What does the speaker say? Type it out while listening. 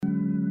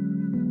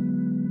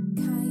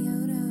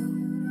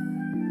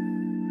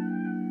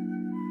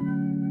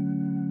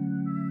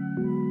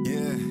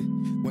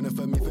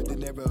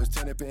arrows.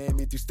 Turn up and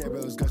me through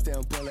steroids. Guns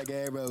down, pull like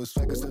arrows.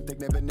 Swagger so thick,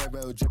 never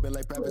narrow. Dripping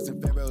like prophets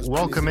and pharaohs.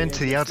 Welcome into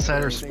the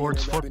Outsider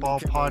Sports Football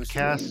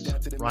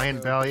Podcast.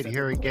 Ryan Valiant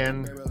here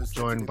again,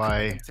 joined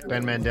by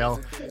Ben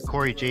Mandel.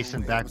 Corey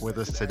Jason back with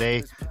us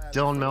today.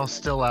 Dylan Mills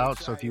still out,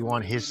 so if you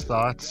want his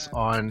thoughts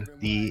on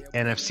the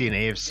NFC and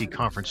AFC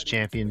Conference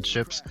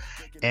Championships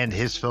and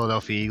his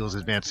Philadelphia Eagles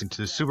advancing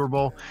to the Super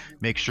Bowl,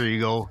 make sure you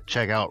go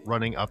check out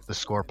Running Up the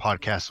Score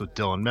podcast with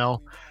Dylan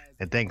Mill.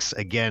 And thanks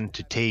again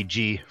to Tay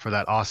G for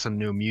that awesome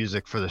new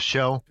music for the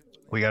show.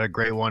 We got a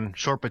great one,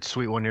 short but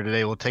sweet one here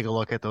today. We'll take a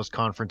look at those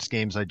conference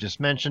games I just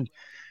mentioned.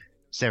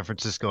 San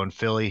Francisco and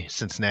Philly,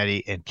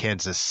 Cincinnati and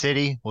Kansas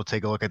City. We'll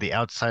take a look at the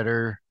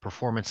outsider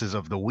performances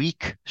of the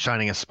week,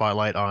 shining a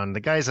spotlight on the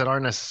guys that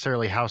aren't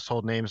necessarily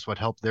household names, but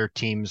help their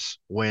teams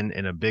win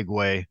in a big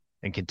way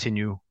and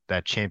continue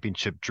that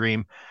championship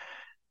dream.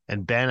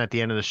 And Ben, at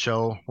the end of the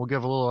show, we'll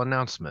give a little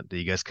announcement that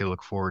you guys can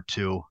look forward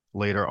to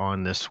later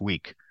on this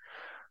week.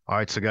 All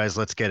right, so guys,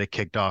 let's get it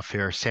kicked off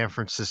here. San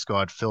Francisco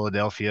at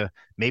Philadelphia.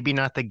 Maybe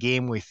not the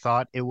game we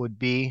thought it would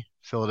be.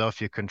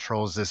 Philadelphia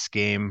controls this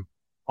game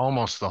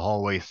almost the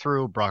whole way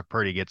through. Brock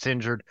Purdy gets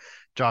injured.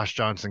 Josh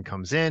Johnson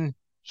comes in.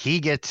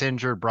 He gets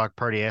injured. Brock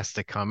Purdy has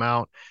to come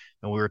out.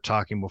 And we were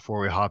talking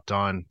before we hopped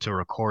on to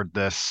record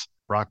this.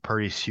 Brock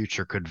Purdy's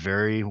future could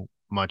very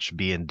much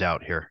be in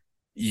doubt here.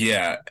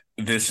 Yeah,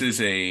 this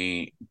is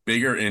a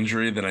bigger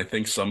injury than I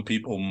think some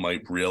people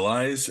might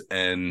realize.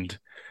 And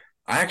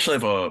I actually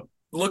have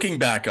looking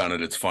back on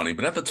it, it's funny,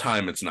 but at the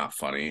time, it's not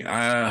funny.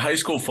 High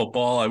school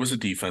football, I was a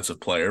defensive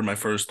player my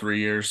first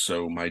 3 years.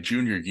 So my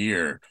junior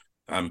year,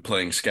 I'm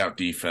playing scout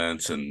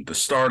defense, and the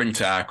starting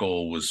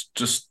tackle was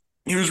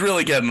he was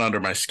really getting under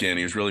my skin.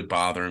 He was really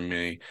bothering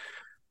me.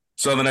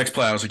 So the next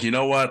play, I was like, you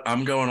know what?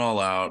 I'm going all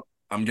out.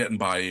 I'm getting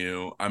by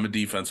you. I'm a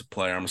defensive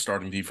player. I'm a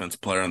starting defensive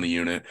player on the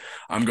unit.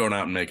 I'm going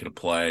out and making a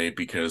play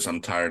because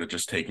I'm tired of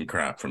just taking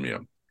crap from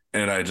you.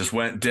 And I just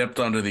dipped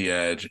under the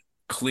edge,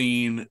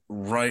 clean,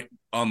 right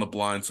on the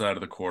blind side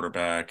of the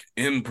quarterback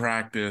in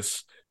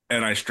practice,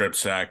 and I strip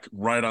sacked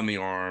right on the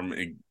arm.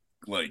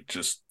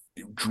 Just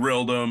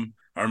drilled him.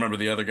 I remember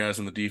the other guys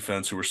in the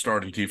defense who were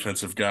starting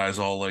defensive guys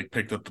all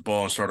picked up the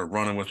ball and started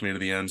running with me to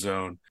the end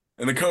zone.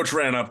 And the coach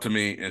ran up to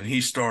me and he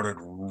started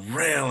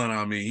railing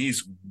on me.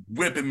 He's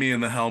whipping me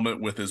in the helmet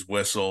with his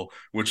whistle,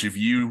 which if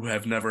you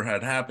have never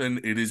had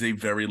happen, it is a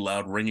very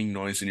loud ringing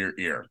noise in your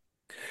ear.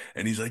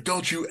 And he's like,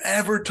 don't you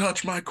ever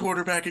touch my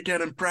quarterback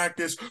again in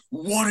practice.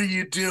 What are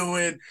you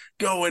doing?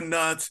 Going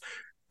nuts.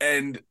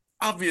 And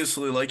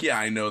obviously,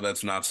 I know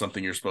that's not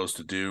something you're supposed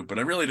to do, but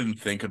I really didn't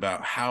think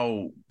about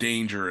how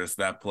dangerous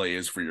that play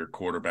is for your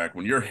quarterback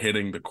when you're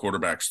hitting the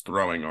quarterback's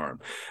throwing arm.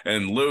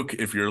 And Luke,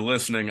 if you're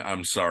listening,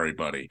 I'm sorry,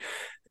 buddy.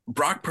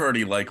 Brock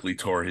Purdy likely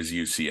tore his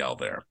UCL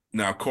there.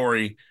 Now,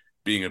 Corey,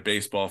 being a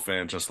baseball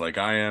fan just like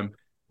I am,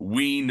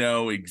 we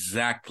know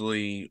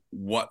exactly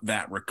what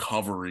that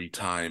recovery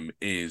time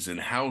is and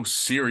how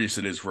serious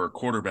it is for a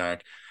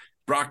quarterback.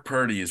 Brock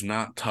Purdy is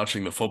not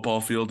touching the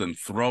football field and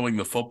throwing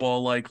the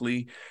football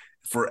likely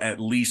for at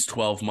least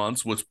 12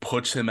 months, which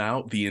puts him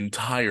out the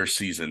entire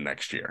season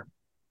next year.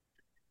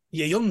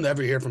 Yeah, you'll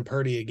never hear from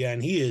Purdy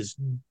again. He is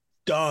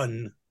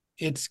done.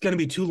 It's going to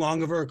be too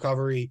long of a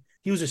recovery.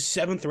 He was a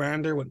 7th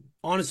rounder with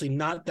honestly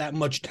not that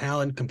much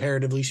talent,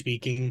 comparatively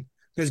speaking.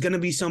 There's going to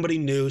be somebody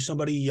new,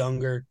 somebody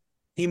younger.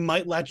 He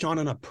might latch on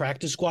in a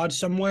practice squad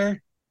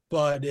somewhere,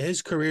 but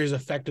his career is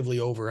effectively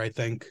over, I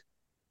think.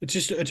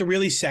 It's a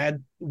really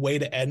sad way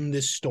to end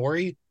this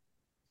story.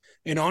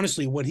 And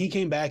honestly, when he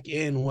came back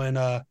in, when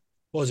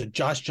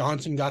Josh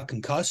Johnson got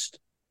concussed,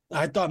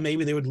 I thought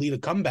maybe they would lead a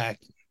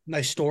comeback.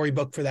 Nice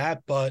storybook for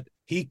that, but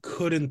he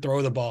couldn't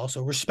throw the ball.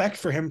 So respect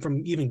for him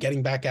from even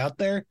getting back out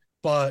there.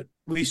 But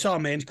we saw a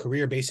man's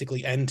career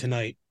basically end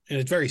tonight, and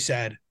it's very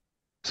sad.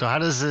 So how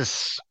does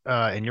this,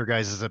 in your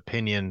guys'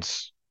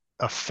 opinions,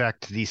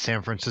 affect the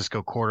San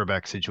Francisco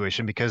quarterback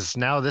situation? Because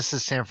now this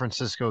is San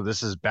Francisco.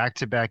 This is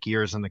back-to-back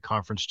years in the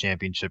conference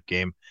championship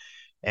game,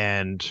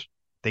 and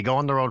they go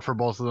on the road for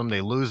both of them.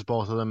 They lose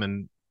both of them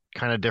in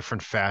kind of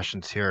different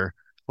fashions here.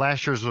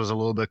 Last year's was a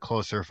little bit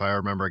closer, if I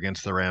remember,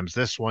 against the Rams.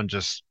 This one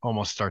just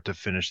almost start to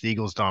finish. The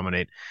Eagles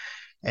dominate.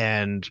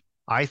 And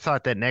I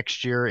thought that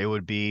next year it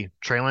would be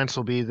Trey Lance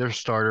will be their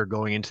starter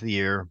going into the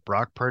year.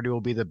 Brock Purdy will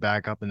be the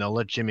backup, and they'll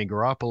let Jimmy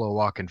Garoppolo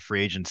walk in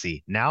free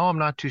agency. Now I'm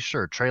not too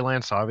sure. Trey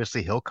Lance,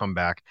 obviously, he'll come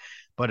back.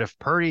 But if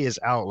Purdy is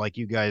out like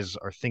you guys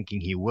are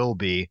thinking he will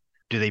be,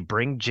 do they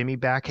bring Jimmy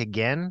back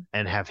again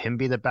and have him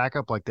be the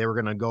backup like they were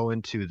going to go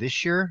into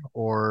this year?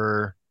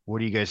 Or what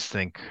do you guys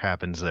think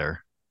happens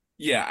there?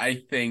 Yeah, I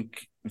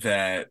think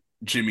that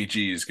Jimmy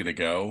G is going to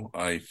go.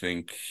 I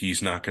think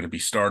he's not going to be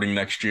starting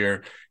next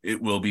year.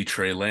 It will be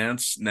Trey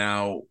Lance.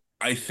 Now,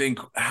 I think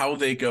how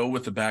they go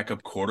with the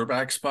backup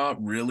quarterback spot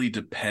really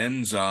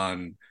depends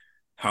on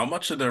how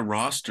much of their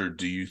roster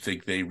do you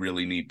think they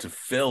really need to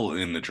fill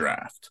in the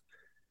draft?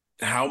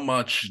 How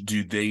much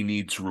do they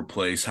need to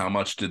replace? How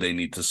much do they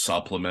need to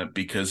supplement?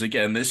 Because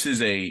again, this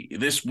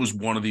was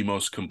one of the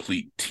most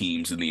complete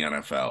teams in the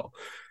NFL.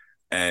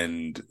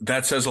 And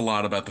that says a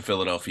lot about the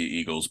Philadelphia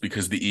Eagles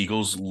because the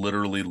Eagles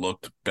literally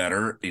looked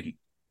better in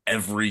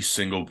every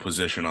single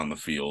position on the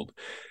field.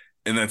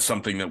 And that's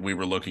something that we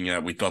were looking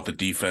at. We thought the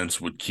defense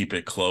would keep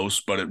it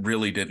close, but it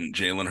really didn't.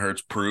 Jalen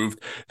Hurts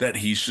proved that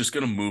he's just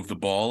going to move the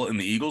ball, and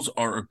the Eagles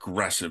are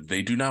aggressive.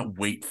 They do not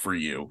wait for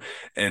you.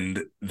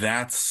 And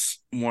that's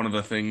one of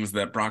the things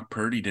that Brock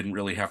Purdy didn't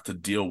really have to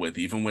deal with.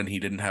 Even when he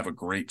didn't have a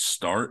great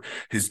start,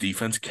 his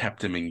defense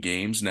kept him in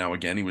games. Now,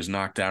 again, he was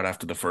knocked out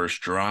after the first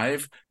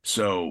drive.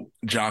 So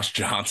Josh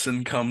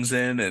Johnson comes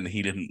in, and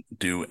he didn't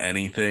do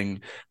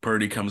anything.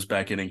 Purdy comes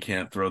back in and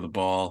can't throw the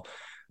ball.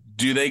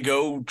 Do they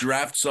go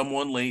draft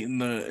someone late in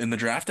the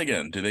draft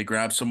again? Do they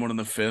grab someone in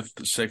the 5th,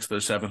 6th, or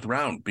 7th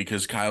round?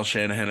 Because Kyle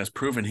Shanahan has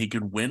proven he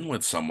could win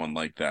with someone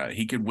like that.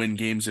 He could win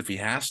games if he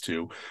has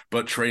to,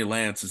 but Trey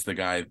Lance is the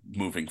guy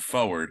moving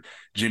forward.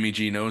 Jimmy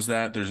G knows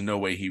that. There's no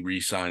way he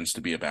re-signs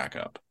to be a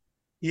backup.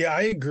 Yeah,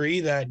 I agree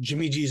that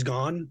Jimmy G's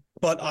gone,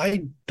 but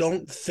I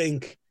don't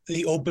think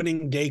the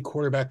opening day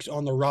quarterback's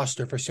on the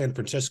roster for San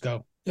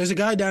Francisco. There's a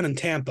guy down in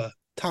Tampa,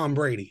 Tom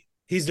Brady.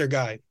 He's their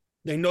guy.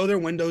 They know their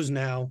windows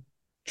now.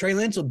 Trey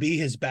Lance will be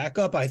his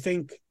backup. I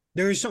think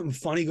there is something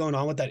funny going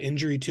on with that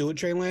injury too with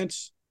Trey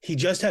Lance. He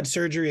just had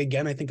surgery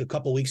again, I think a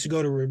couple weeks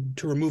ago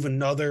to remove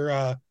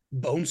another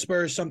bone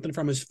spur or something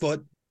from his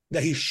foot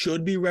that he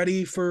should be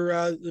ready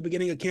for the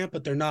beginning of camp,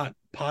 but they're not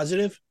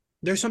positive.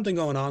 There's something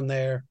going on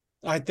there.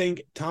 I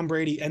think Tom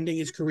Brady ending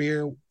his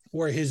career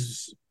where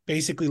his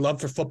basically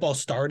love for football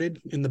started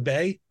in the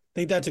Bay. I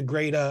think that's a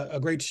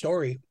great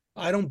story.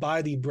 I don't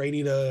buy the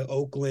Brady to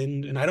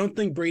Oakland, and I don't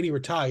think Brady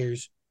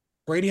retires.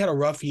 Brady had a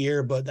rough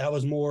year, but that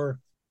was more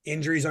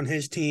injuries on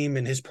his team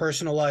and his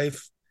personal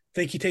life. I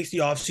think he takes the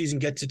offseason,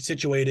 gets it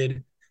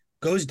situated,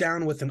 goes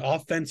down with an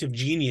offensive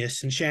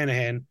genius in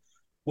Shanahan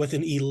with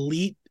an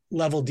elite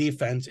level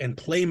defense and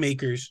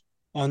playmakers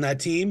on that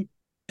team.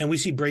 And we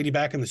see Brady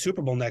back in the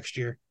Super Bowl next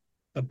year.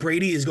 But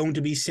Brady is going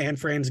to be San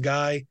Fran's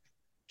guy.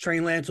 Trey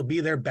Lance will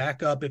be their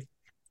backup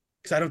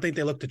because I don't think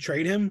they look to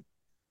trade him.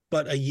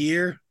 But a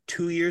year,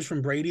 2 years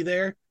from Brady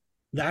there,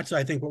 that's,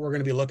 I think, what we're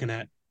going to be looking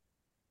at.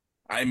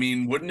 I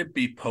mean, wouldn't it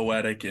be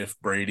poetic if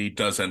Brady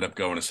does end up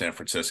going to San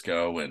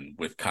Francisco and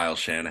with Kyle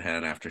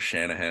Shanahan after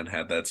Shanahan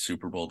had that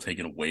Super Bowl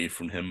taken away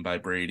from him by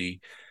Brady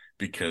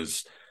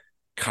because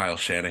Kyle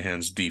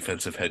Shanahan's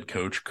defensive head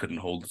coach couldn't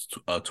hold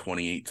a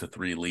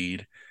 28-3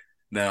 lead.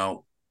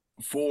 Now,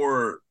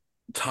 for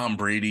Tom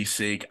Brady's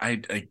sake, I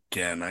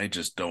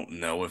just don't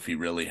know if he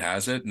really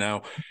has it.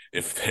 Now,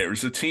 if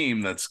there's a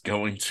team that's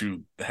going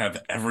to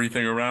have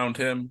everything around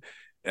him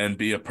and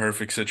be a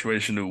perfect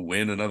situation to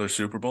win another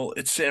Super Bowl,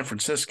 it's San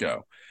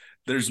Francisco.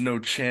 There's no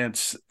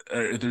chance.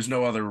 There's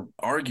no other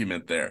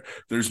argument there.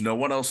 There's no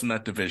one else in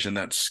that division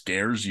that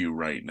scares you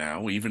right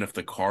now, even if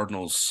the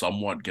Cardinals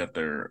somewhat get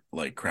their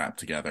crap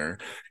together.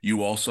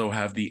 You also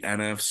have the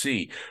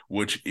NFC,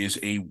 which is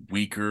a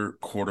weaker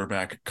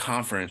quarterback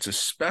conference,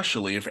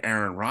 especially if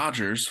Aaron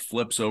Rodgers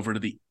flips over to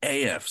the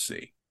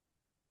AFC.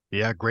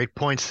 Yeah, great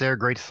points there,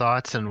 great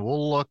thoughts. And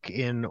we'll look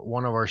in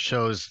one of our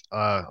shows.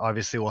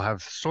 Obviously, we'll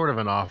have sort of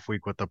an off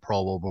week with the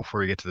Pro Bowl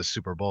before we get to the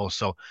Super Bowl.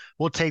 So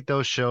we'll take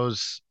those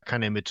shows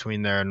kind of in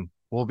between there, and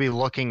we'll be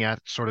looking at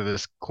sort of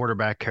this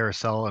quarterback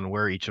carousel and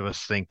where each of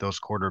us think those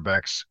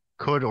quarterbacks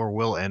could or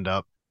will end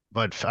up.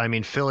 But I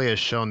mean, Philly has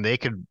shown they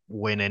could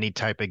win any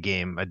type of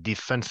game, a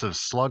defensive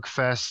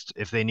slugfest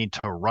if they need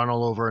to run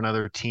all over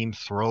another team,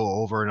 throw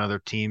over another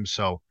team.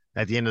 So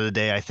at the end of the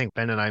day, I think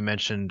Ben and I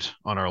mentioned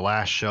on our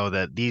last show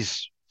that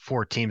these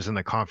 4 teams in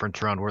the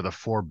conference round were the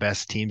 4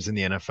 best teams in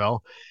the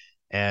NFL.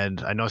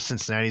 And I know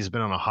Cincinnati's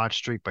been on a hot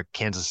streak, but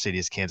Kansas City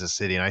is Kansas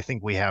City. And I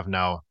think we had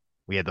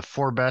the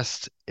 4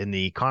 best in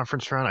the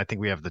conference round. I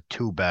think we have the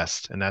 2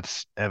 best, and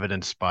that's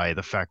evidenced by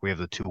the fact we have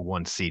the 2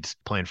 1 seeds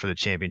playing for the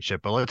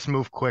championship. But let's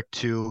move quick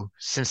to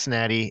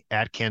Cincinnati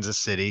at Kansas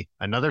City,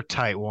 another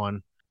tight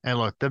one. And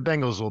look, the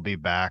Bengals will be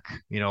back.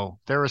 You know,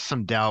 there was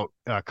some doubt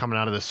coming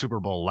out of the Super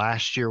Bowl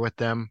last year with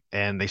them,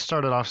 and they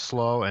started off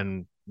slow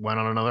and went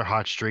on another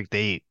hot streak.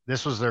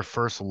 This was their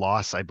first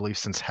loss, I believe,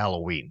 since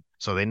Halloween.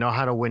 So they know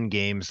how to win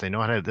games. They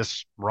know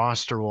this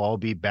roster will all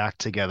be back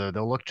together.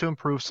 They'll look to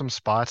improve some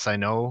spots. I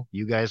know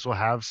you guys will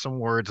have some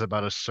words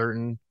about a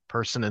certain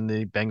person in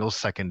the Bengals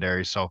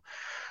secondary. So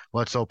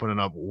let's open it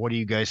up. What do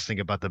you guys think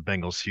about the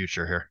Bengals'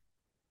 future here?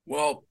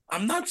 Well,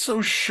 I'm not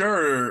so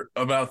sure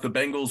about the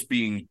Bengals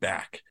being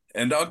back,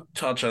 and I'll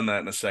touch on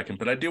that in a second,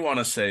 but I do want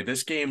to say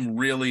this game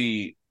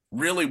really,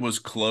 really was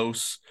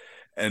close,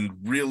 and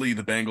really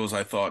the Bengals,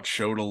 I thought,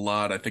 showed a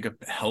lot. I think a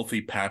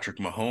healthy Patrick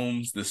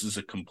Mahomes, this is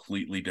a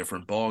completely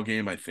different ball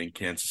game. I think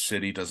Kansas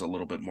City does a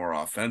little bit more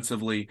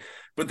offensively,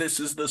 but this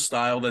is the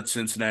style that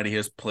Cincinnati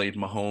has played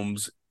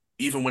Mahomes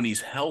even when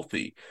he's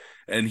healthy,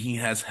 and he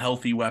has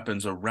healthy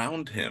weapons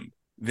around him.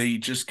 They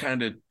just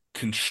kind of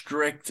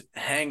constrict,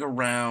 hang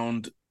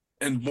around,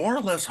 and more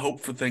or less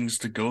hope for things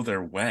to go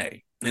their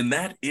way. And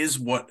that is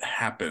what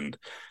happened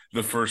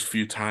the first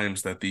few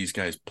times that these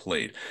guys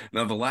played.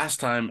 Now, the last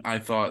time I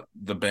thought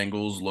the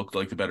Bengals looked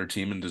like the better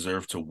team and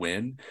deserved to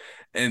win.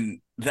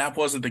 And that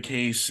wasn't the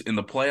case in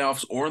the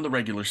playoffs or in the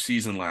regular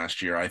season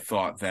last year. I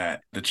thought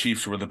that the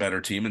Chiefs were the better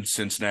team and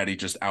Cincinnati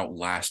just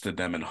outlasted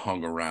them and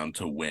hung around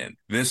to win.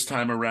 This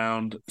time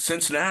around,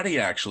 Cincinnati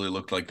actually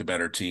looked like the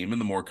better team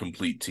and the more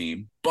complete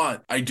team.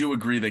 But I do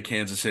agree that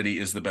Kansas City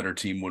is the better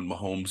team when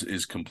Mahomes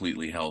is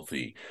completely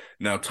healthy.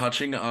 Now,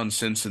 touching on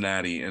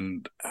Cincinnati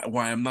and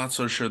why I'm not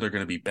so sure they're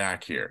going to be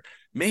back here,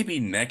 maybe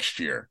next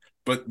year.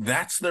 But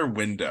that's their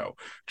window.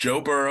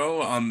 Joe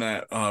Burrow on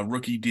that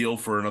rookie deal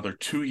for another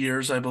 2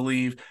 years, I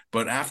believe.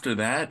 But after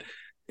that,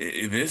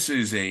 this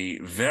is a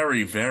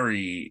very,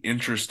 very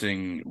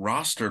interesting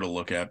roster to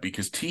look at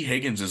because T.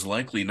 Higgins is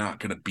likely not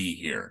going to be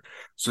here.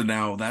 So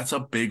now that's a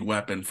big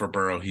weapon for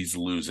Burrow he's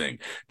losing.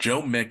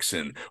 Joe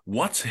Mixon,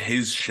 what's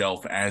his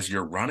shelf as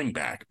your running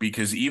back?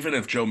 Because even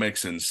if Joe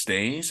Mixon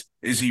stays,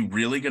 is he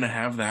really going to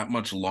have that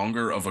much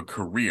longer of a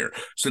career?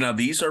 So now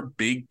these are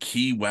big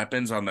key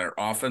weapons on their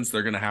offense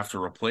they're going to have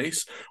to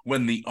replace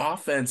when the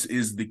offense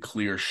is the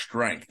clear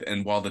strength.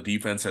 And while the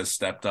defense has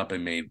stepped up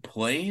and made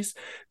plays,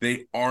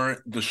 they aren't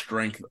the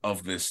strength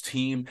of this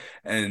team,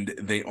 and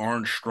they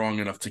aren't strong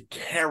enough to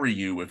carry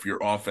you if your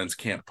offense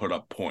can't put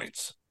up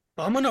points.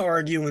 I'm going to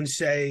argue and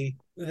say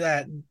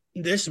that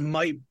this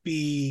might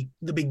be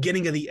the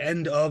beginning of the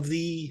end of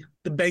the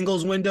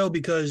Bengals window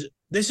because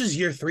this is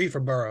year 3 for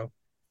Burrow.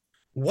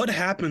 What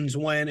happens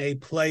when a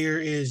player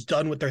is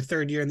done with their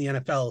third year in the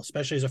NFL,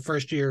 especially as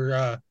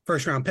a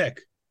first round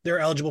pick? They're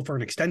eligible for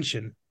an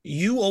extension.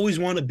 You always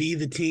want to be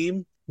the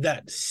team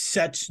that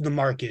sets the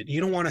market. You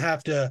don't want to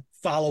have to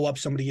follow up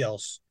somebody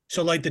else.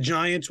 So like the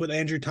Giants with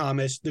Andrew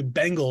Thomas, the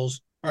Bengals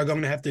are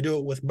going to have to do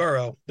it with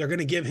Burrow. They're going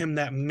to give him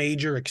that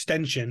major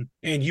extension,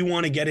 and you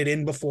want to get it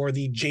in before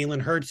the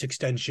Jalen Hurts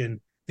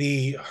extension,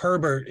 the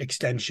Herbert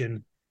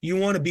extension. You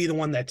want to be the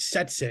one that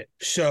sets it.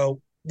 So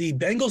the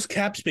Bengals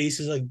cap space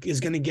is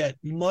going to get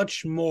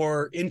much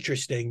more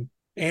interesting.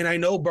 And I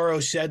know Burrow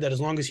said that as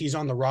long as he's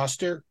on the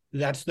roster,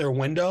 that's their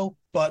window.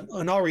 But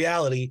in all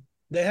reality,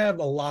 they have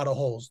a lot of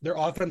holes. Their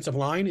offensive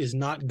line is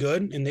not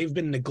good, and they've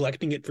been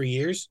neglecting it for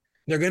years.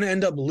 They're going to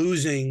end up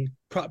losing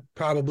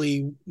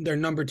probably their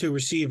number 2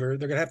 receiver.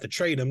 They're going to have to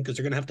trade him because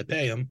they're going to have to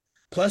pay him.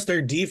 Plus,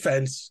 their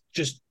defense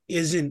just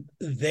isn't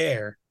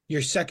there.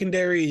 Your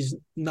secondary is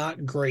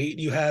not great.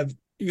 You have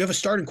a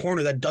starting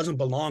corner that doesn't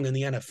belong in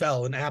the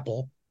NFL in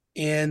Apple.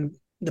 And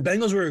the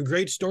Bengals were a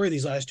great story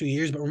these last 2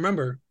 years. But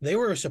remember, they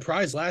were a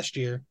surprise last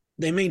year.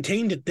 They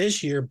maintained it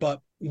this year,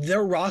 but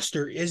their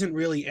roster isn't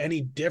really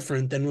any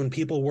different than when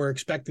people were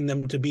expecting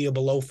them to be a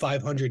below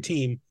 500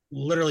 team,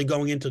 literally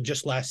going into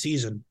just last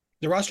season.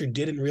 The roster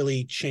didn't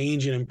really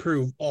change and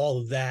improve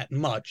all that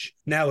much.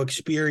 Now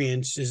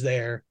experience is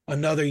there.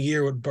 Another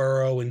year with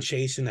Burrow and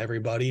Chase and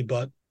everybody,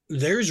 but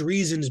there's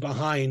reasons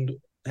behind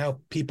how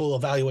people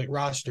evaluate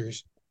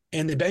rosters.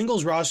 And the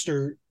Bengals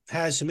roster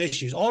has some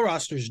issues. All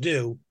rosters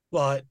do,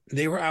 but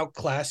they were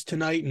outclassed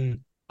tonight. And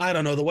I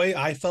don't know, the way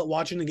I felt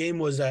watching the game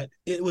was that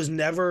it was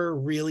never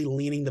really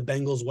leaning the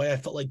Bengals' way. I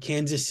felt like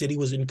Kansas City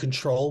was in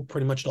control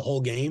pretty much the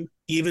whole game,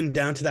 even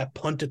down to that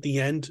punt at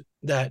the end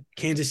that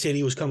Kansas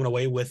City was coming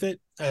away with it.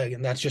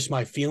 And that's just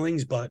my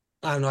feelings, but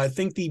I don't know. I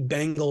think the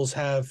Bengals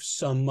have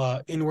some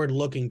inward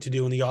looking to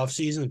do in the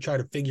offseason and try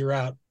to figure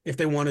out if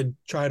they want to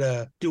try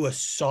to do a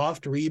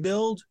soft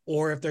rebuild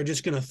or if they're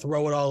just going to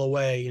throw it all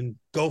away and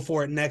go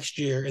for it next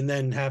year and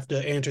then have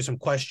to answer some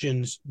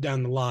questions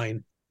down the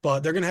line.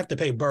 But they're going to have to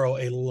pay Burrow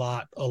a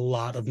lot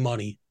of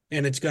money,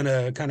 and it's going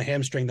to kind of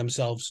hamstring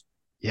themselves.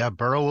 Yeah,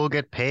 Burrow will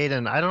get paid,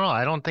 and I don't know.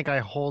 I don't think I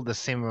hold the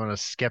same amount of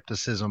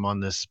skepticism on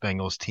this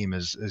Bengals team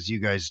as you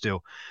guys do,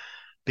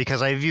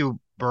 because I view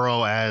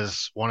Burrow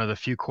as one of the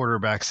few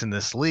quarterbacks in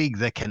this league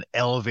that can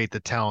elevate the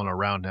talent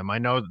around him. I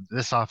know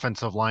this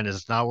offensive line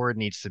is not where it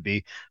needs to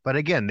be, but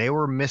again, they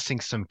were missing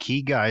some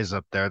key guys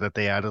up there that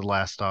they added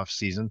last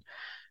offseason.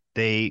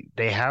 They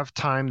have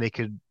time. They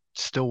could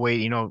still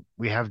wait. You know,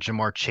 we have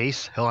Jamar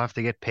Chase. He'll have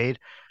to get paid.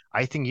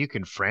 I think you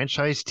can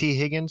franchise T.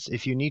 Higgins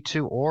if you need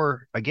to,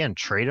 or again,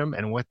 trade him.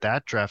 And with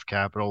that draft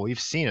capital, we've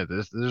seen it.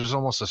 There's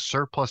almost a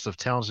surplus of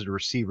talented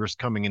receivers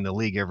coming in the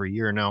league every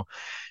year now.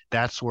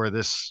 That's where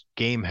this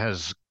game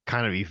has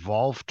kind of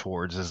evolved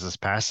towards, is this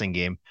passing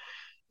game.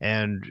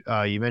 And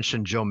you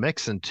mentioned Joe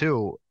Mixon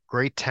too.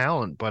 Great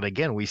talent, but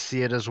again, we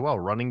see it as well.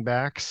 Running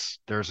backs,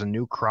 there's a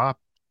new crop,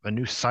 a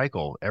new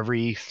cycle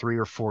every 3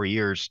 or 4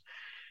 years.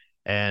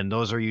 And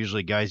those are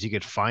usually guys you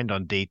could find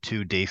on day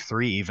 2, day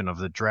 3, even of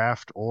the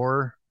draft,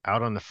 or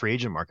out on the free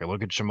agent market.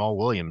 Look at Jamal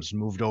Williams,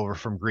 moved over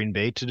from Green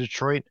Bay to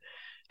Detroit,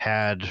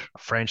 had a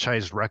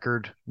franchise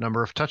record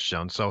number of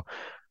touchdowns. So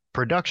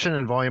production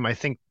and volume, I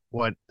think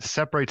what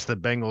separates the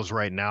Bengals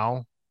right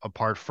now,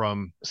 apart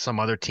from some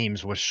other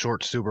teams with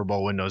short Super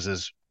Bowl windows,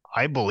 is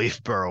I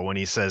believe Burrow when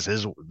he says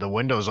the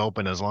window's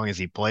open as long as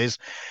he plays,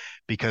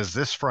 because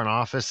this front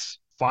office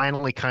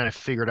finally kind of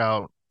figured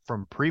out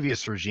from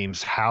previous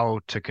regimes how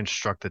to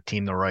construct the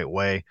team the right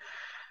way.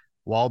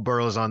 While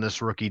Burrow's on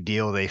this rookie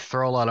deal, they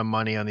throw a lot of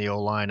money on the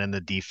O-line and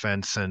the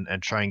defense and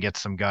try and get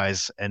some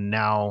guys. And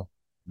now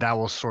that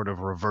will sort of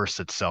reverse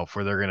itself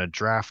where they're going to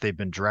draft. They've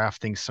been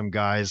drafting some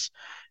guys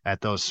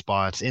at those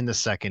spots in the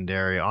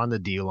secondary, on the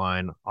D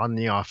line, on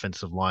the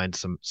offensive line,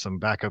 some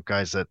backup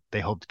guys that they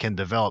hope can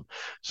develop.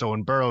 So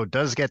when Burrow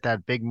does get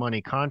that big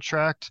money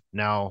contract,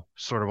 now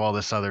sort of all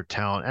this other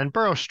talent, and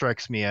Burrow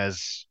strikes me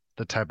as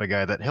the type of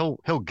guy that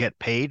he'll get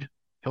paid.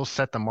 He'll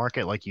set the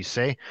market, like you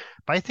say,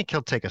 but I think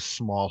he'll take a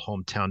small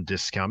hometown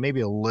discount,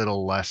 maybe a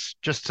little less,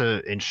 just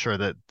to ensure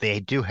that they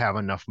do have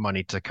enough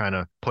money to kind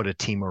of put a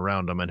team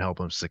around them and help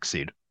them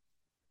succeed.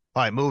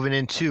 All right, moving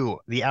into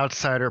the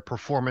outsider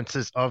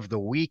performances of the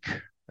week.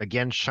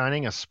 Again,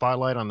 shining a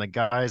spotlight on the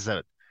guys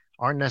that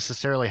aren't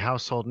necessarily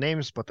household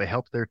names, but they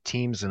help their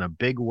teams in a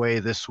big way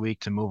this week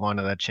to move on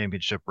to that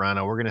championship round.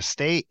 Now, we're going to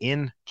stay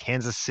in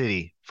Kansas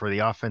City for the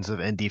offensive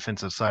and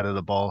defensive side of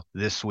the ball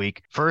this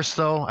week. First,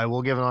 though, I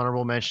will give an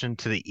honorable mention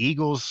to the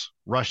Eagles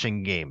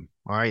rushing game.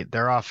 All right,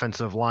 their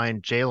offensive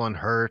line, Jalen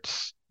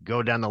Hurts,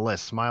 go down the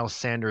list. Miles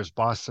Sanders,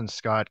 Boston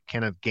Scott,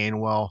 Kenneth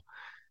Gainwell.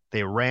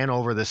 They ran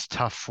over this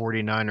tough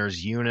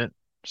 49ers unit,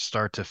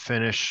 start to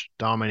finish,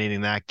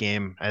 dominating that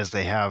game as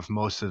they have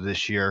most of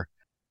this year.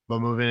 But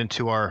moving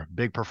into our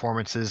big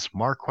performances,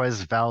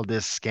 Marquez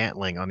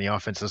Valdes-Scantling on the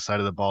offensive side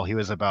of the ball. He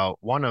was about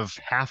one of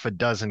half a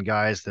dozen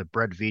guys that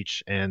Brett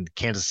Veach and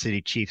Kansas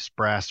City Chiefs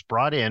brass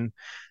brought in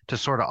to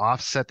sort of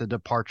offset the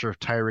departure of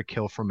Tyreek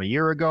Hill from a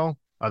year ago.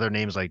 Other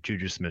names like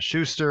Juju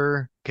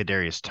Smith-Schuster,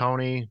 Kadarius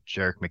Toney,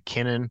 Jerick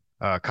McKinnon,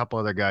 a couple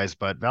other guys.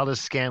 But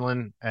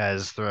Valdes-Scantling,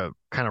 as the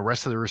kind of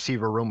rest of the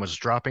receiver room was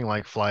dropping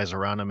like flies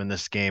around him in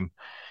this game,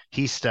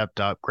 he stepped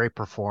up. Great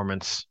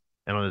performance.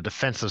 And on the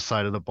defensive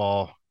side of the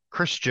ball,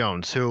 Chris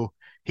Jones, who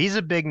he's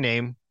a big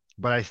name,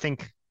 but I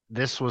think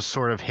this was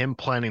sort of him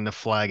planting the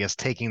flag as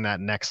taking that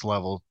next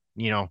level,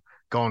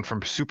 going from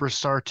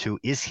superstar to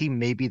is he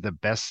maybe the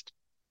best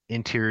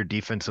interior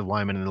defensive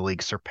lineman in the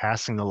league,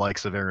 surpassing the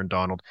likes of Aaron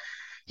Donald.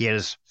 He had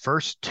his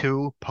first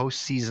 2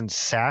 postseason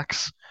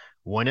sacks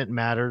when it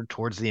mattered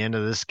towards the end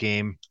of this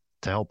game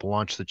to help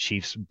launch the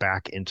Chiefs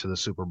back into the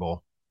Super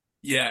Bowl.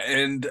 Yeah,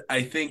 and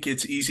I think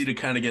it's easy to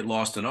kind of get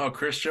lost in,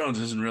 Chris Jones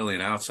isn't really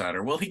an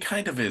outsider. Well, he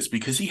kind of is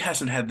because he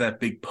hasn't had that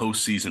big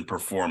postseason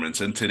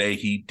performance, and today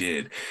he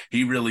did.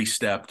 He really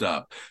stepped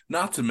up.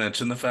 Not to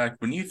mention the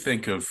fact when you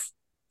think of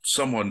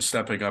someone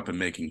stepping up and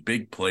making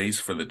big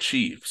plays for the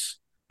Chiefs,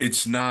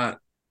 it's not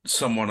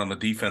someone on the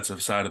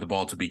defensive side of the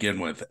ball to begin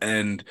with.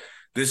 And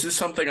this is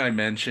something I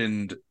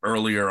mentioned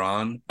earlier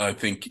on, I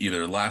think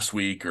either last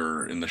week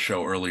or in the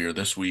show earlier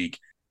this week.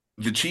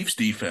 The Chiefs'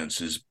 defense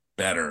is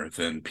better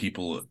than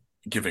people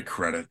give it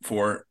credit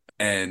for.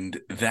 And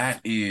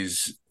that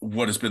is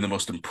what has been the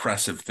most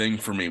impressive thing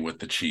for me with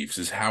the Chiefs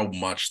is how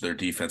much their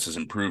defense has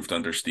improved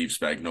under Steve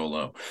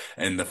Spagnuolo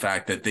and the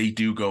fact that they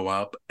do go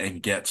up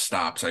and get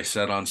stops. I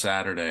said on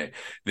Saturday,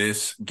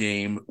 this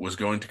game was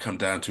going to come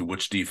down to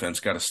which defense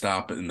got a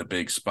stop in the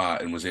big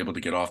spot and was able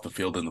to get off the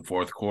field in the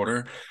fourth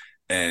quarter.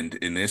 And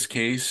in this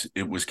case,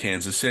 it was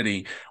Kansas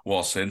City,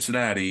 while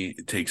Cincinnati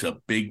takes a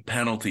big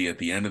penalty at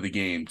the end of the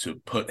game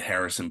to put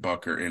Harrison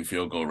Butker in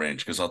field goal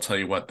range. Because I'll tell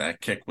you what,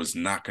 that kick was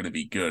not going to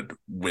be good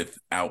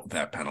without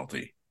that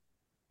penalty.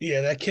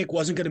 Yeah, that kick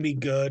wasn't going to be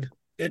good.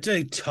 It's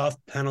a tough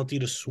penalty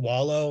to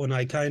swallow, and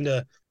I kind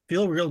of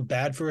feel real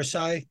bad for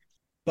Asai,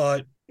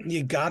 but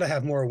you got to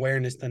have more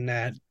awareness than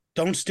that.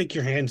 Don't stick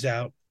your hands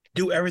out.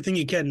 Do everything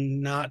you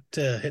can not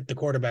to hit the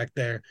quarterback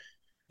there.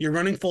 You're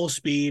running full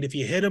speed. If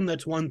you hit him,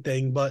 that's one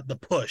thing, but the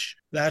push,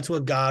 that's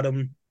what got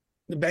him.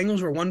 The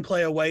Bengals were one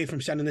play away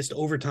from sending this to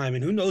overtime,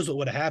 and who knows what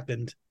would have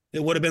happened.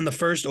 It would have been the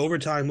first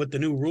overtime with the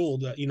new rule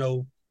that,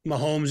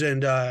 Mahomes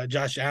and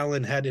Josh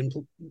Allen had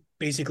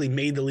basically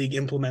made the league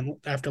implement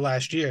after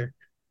last year.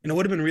 And it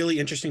would have been really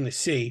interesting to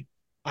see.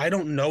 I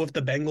don't know if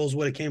the Bengals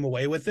would have came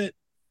away with it,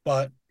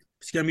 but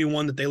it's going to be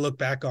one that they look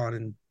back on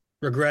and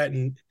regret.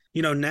 And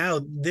now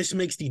this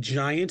makes the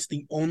Giants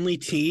the only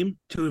team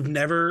to have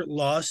never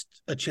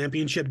lost a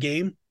championship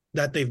game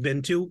that they've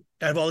been to.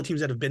 Out of all the teams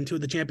that have been to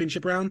the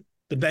championship round,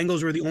 the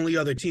Bengals were the only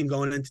other team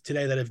going into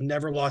today that have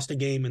never lost a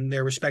game in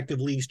their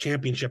respective leagues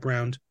championship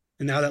round.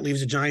 And now that leaves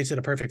the Giants at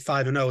a perfect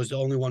 5-0 as the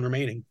only one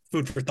remaining.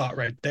 Food for thought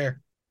right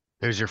there.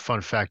 There's your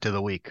fun fact of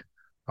the week.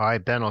 All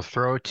right, Ben, I'll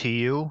throw it to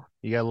you.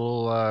 You got a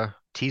little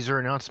teaser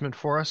announcement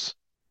for us?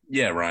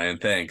 Yeah, Ryan,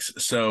 thanks.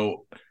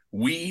 So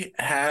we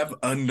have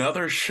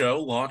another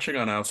show launching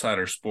on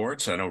Outsider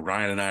Sports. I know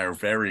Ryan and I are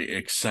very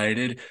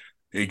excited.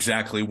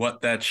 Exactly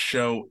what that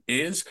show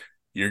is,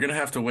 you're going to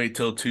have to wait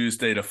till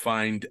Tuesday to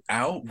find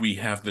out. We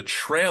have the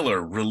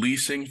trailer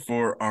releasing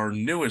for our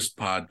newest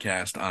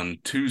podcast on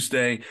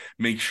Tuesday.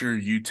 Make sure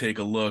you take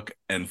a look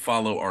and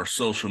follow our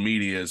social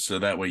medias so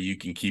that way you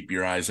can keep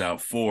your eyes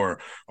out for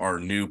our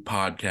new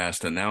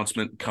podcast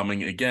announcement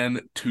coming again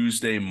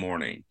Tuesday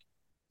morning.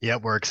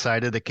 Yep, we're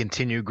excited to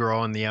continue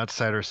growing the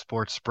Outsider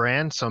Sports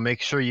brand. So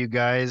make sure you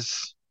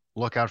guys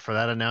look out for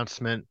that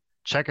announcement.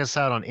 Check us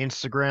out on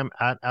Instagram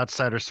at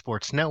Outsider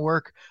Sports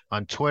Network,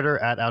 on Twitter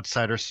at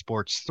Outsider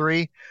Sports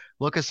 3.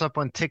 Look us up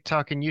on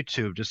TikTok and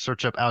YouTube. Just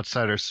search up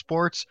Outsider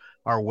Sports.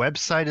 Our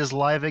website is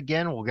live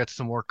again. We'll get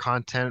some more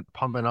content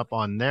pumping up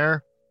on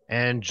there.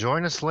 And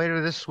join us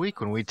later this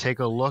week when we take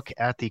a look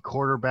at the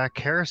quarterback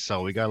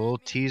carousel. We got a little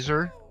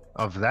teaser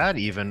of that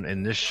even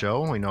in this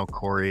show. We know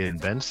Corey and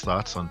Ben's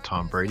thoughts on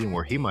Tom Brady and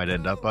where he might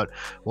end up, but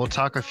we'll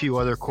talk a few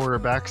other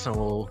quarterbacks and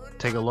we'll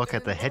take a look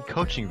at the head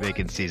coaching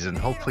vacancies and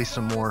hopefully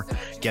some more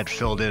get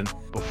filled in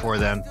before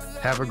then.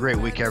 Have a great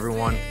week,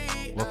 everyone.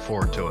 Look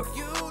forward to it.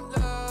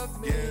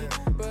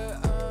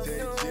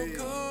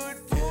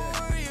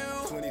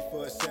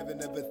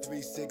 24/7 of a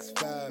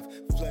 365.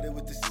 Flooded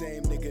with the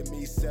same nigga,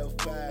 me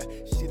self-fire.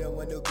 She don't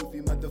want no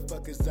goofy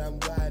motherfuckers, I'm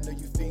wide. Know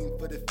you fiend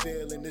for the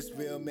feeling, this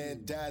real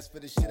man dies for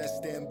the shit I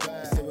stand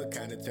by. So what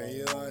kinda turn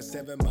you on?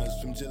 7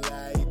 months from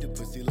July. Eat the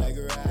pussy like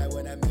a ride.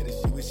 When I met her,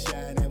 she was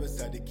shy. It was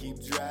hard to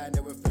keep dry.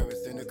 Never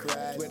first in the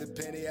crowd. Where the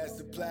penny I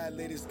supply.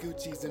 Latest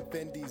Gucci's and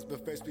Fendi's,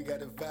 but first we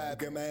got a vibe.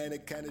 Girl, my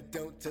anaconda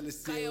don't tell a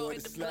seal or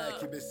the slide.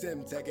 Keep it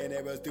sim, tagging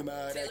arrows through my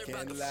heart. I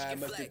can't lie.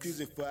 Must confuse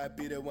it before I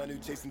be the one who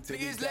chasing till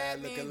we die.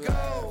 Look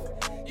alive.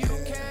 You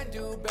can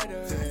do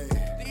better.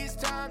 These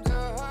times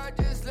are hard,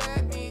 just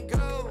let me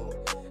go.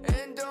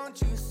 And don't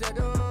you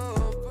settle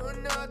for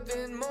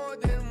nothing more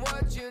than